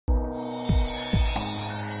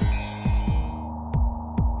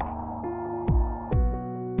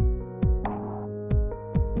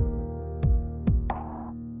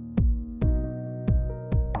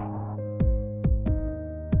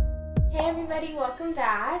everybody, welcome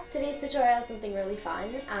back. Today's tutorial is something really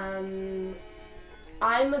fun.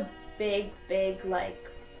 I'm a big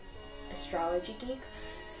like astrology geek,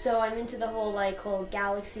 so I'm into the whole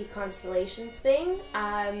galaxy constellations thing.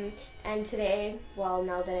 And today, well,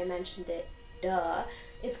 now that I mentioned it,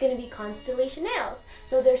 it's gonna be constellation nails.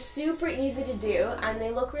 So they're super easy to do, and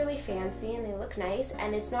they look really fancy and they look nice.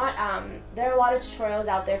 And it's not there are a lot of tutorials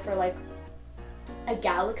out there for like a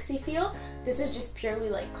galaxy feel. This is just purely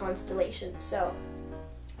like constellations, so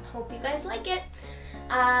hope you guys like it.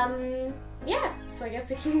 Yeah, so I guess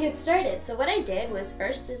we can get started. So what I did was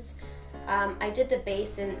I did the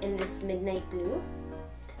base in this midnight blue.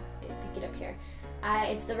 Let me pick it up here.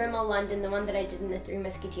 It's the Rimmel London, the one that I did in the Three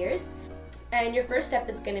Musketeers. And your first step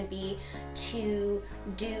is going to be to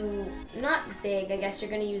do, not big, I guess you're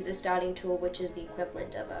going to use this dotting tool, which is the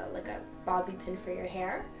equivalent of like a bobby pin for your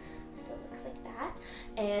hair. So it looks like that.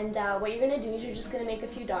 And what you're going to do is you're just going to make a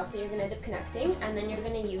few dots that you're going to end up connecting, and then you're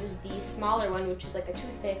going to use the smaller one, which is like a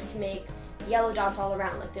toothpick, to make yellow dots all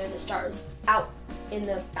around, like they're the stars out in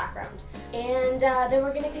the background. And then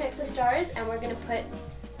we're going to connect the stars, and we're going to put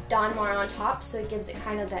Donmar on top, so it gives it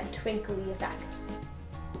kind of that twinkly effect.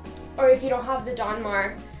 Or if you don't have the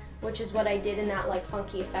Donmar, which is what I did in that like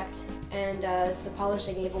funky effect, and it's the polish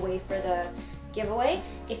I gave away for the giveaway.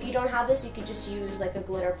 If you don't have this, you could just use like a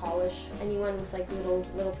glitter polish, anyone with like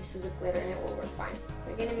little pieces of glitter, and it will work fine.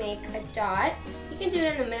 We're gonna make a dot. You can do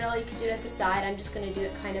it in the middle, you can do it at the side. I'm just gonna do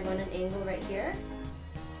it kind of on an angle right here.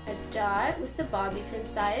 A dot with the bobby pin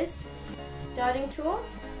sized dotting tool,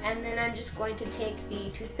 and then I'm just going to take the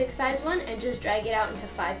toothpick size one and just drag it out into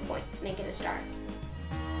 5 points, make it a star.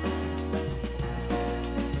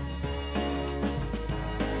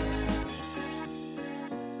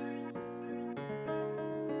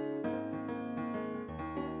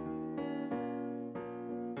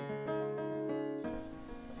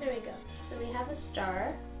 There we go. So we have a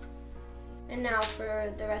star. And now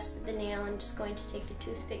for the rest of the nail, I'm just going to take the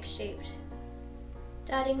toothpick shaped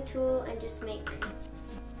dotting tool and just make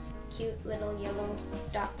cute little yellow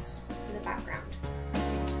dots in the background.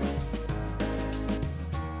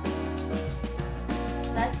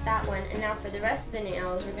 So that's that one. And now for the rest of the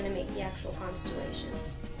nails, we're going to make the actual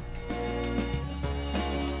constellations.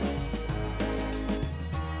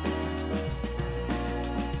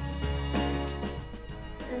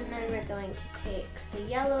 We're going to take the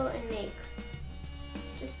yellow and make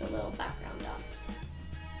just the little background dots.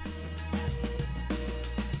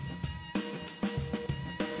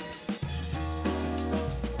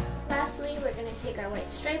 Lastly, we're going to take our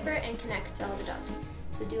white striper and connect all the dots.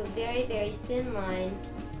 So do a very, very thin line.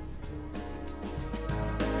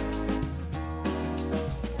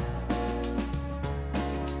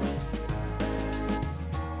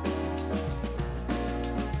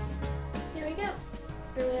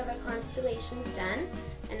 Then we have our constellations done.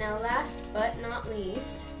 And now last but not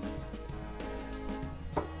least,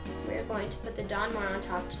 we're going to put the Donmar on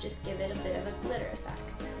top to just give it a bit of a glitter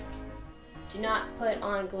effect. Do not put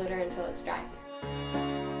on glitter until it's dry.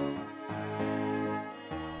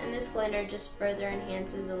 And this glitter just further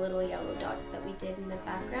enhances the little yellow dots that we did in the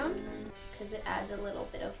background, because it adds a little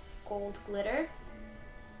bit of gold glitter,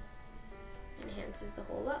 enhances the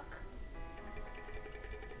whole look.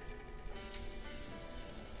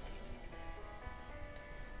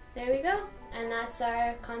 There we go, and that's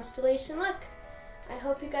our constellation look. I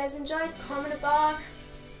hope you guys enjoyed. Comment above.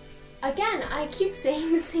 Again, I keep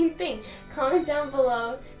saying the same thing. Comment down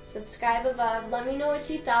below, subscribe above, let me know what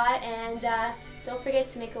you thought, and don't forget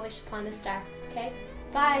to make a wish upon a star, okay?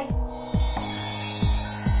 Bye!